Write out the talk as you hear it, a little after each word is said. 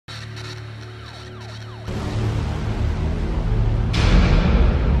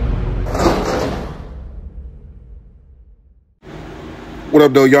What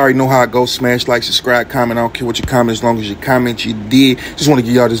up, though? You already know how it goes. Smash like, subscribe, comment. I don't care what you comment as long as you comment you did. Just want to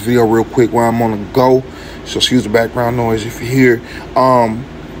give y'all this video real quick while I'm on the go. So excuse the background noise if you're here.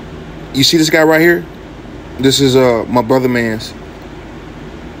 You see this guy right here? This is my brother man's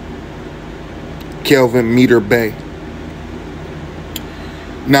Kelvin Meter Bay.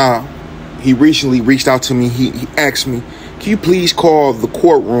 Now, he recently reached out to me. He asked me, can you please call the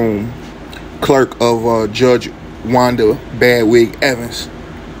courtroom clerk of Judge Wanda Badwig Evans?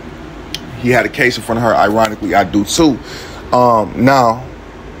 He had a case in front of her. Ironically, I do too. Now,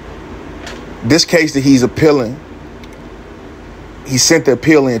 this case that he's appealing, he sent the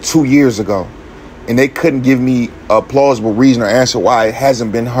appeal in 2 years ago, and they couldn't give me a plausible reason or answer why it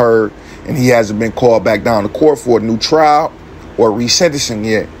hasn't been heard and he hasn't been called back down to court for a new trial or resentencing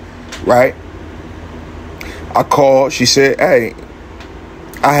yet, right? I called. She said, hey,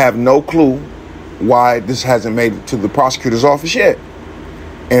 I have no clue why this hasn't made it to the prosecutor's office yet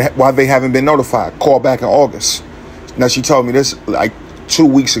and why they haven't been notified. Call back in August. Now, she told me this like 2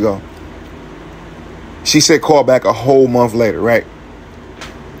 weeks ago. She said call back a whole month later, right?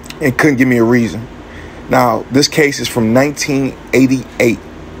 And couldn't give me a reason. Now, this case is from 1988.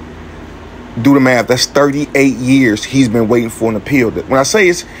 Do the math. That's 38 years he's been waiting for an appeal. When I say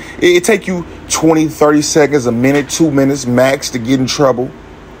it take you 20, 30 seconds, a minute, 2 minutes max to get in trouble.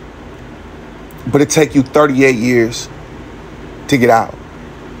 But it take you 38 years to get out.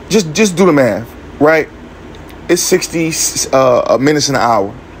 Just do the math, right? It's 60 minutes an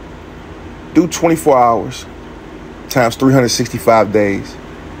hour. Do 24 hours times 365 days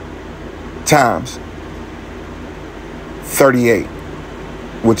times 38,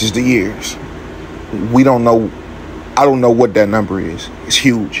 which is the years. We don't know. I don't know what that number is. It's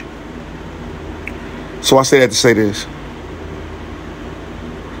huge. So I say that to say this.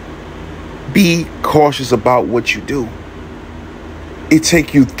 Be cautious about what you do. It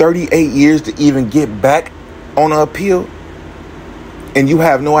take you 38 years to even get back on an appeal, and you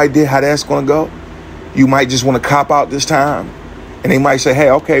have no idea how that's going to go. You might just want to cop out this time, and they might say, hey,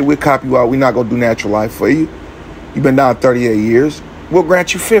 okay, we'll cop you out. We're not going to do natural life for you. You've been down 38 years. We'll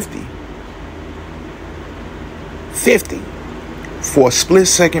grant you 50. 50 for a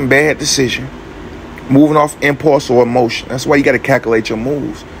split-second bad decision, moving off impulse or emotion. That's why you got to calculate your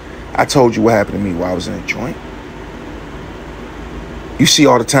moves. I told you what happened to me while I was in a joint. You see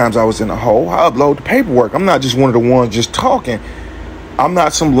all the times I was in a hole. I upload the paperwork. I'm not just one of the ones just talking. I'm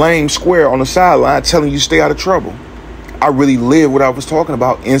not some lame square on the sideline telling you to stay out of trouble. I really live what I was talking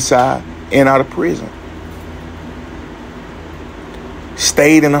about inside and out of prison.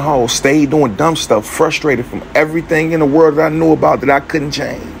 Stayed in the hole, stayed doing dumb stuff, frustrated from everything in the world that I knew about that I couldn't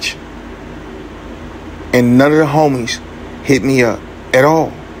change. And none of the homies hit me up at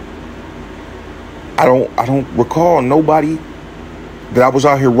all. I don't recall nobody that I was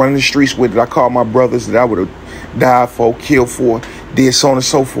out here running the streets with that I called my brothers that I would have died for, killed for, did so on and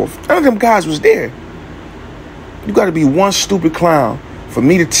so forth. None of them guys was there. You got to be one stupid clown for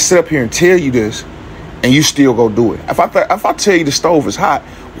me to sit up here and tell you this, and you still go do it. If I tell you the stove is hot,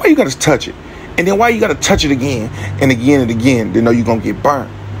 why you got to touch it? And then why you got to touch it again and again and again to know you're going to get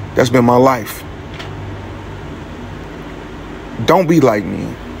burnt? That's been my life. Don't be like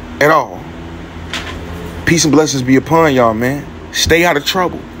me at all. Peace and blessings be upon y'all, man. Stay out of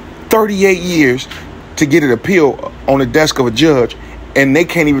trouble. 38 years to get an appeal on the desk of a judge, and they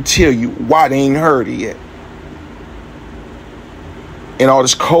can't even tell you why they ain't heard it yet. And all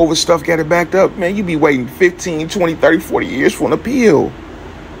this COVID stuff got it backed up, man. You be waiting 15, 20, 30, 40 years for an appeal.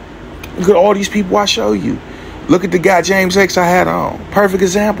 Look at all these people I show you. Look at the guy, James X, I had on. Perfect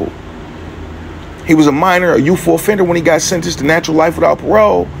example. He was a minor, a youthful offender when he got sentenced to natural life without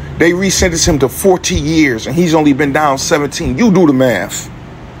parole. They resentenced him to 40 years, and he's only been down 17. You do the math.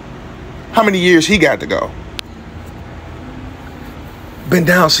 How many years he got to go? Been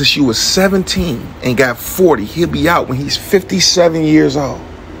down since you was 17 and got 40. He'll be out when he's 57 years old.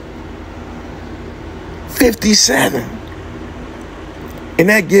 57. And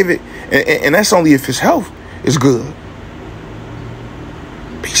that give it, and that's only if his health is good.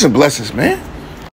 Peace and blessings, man.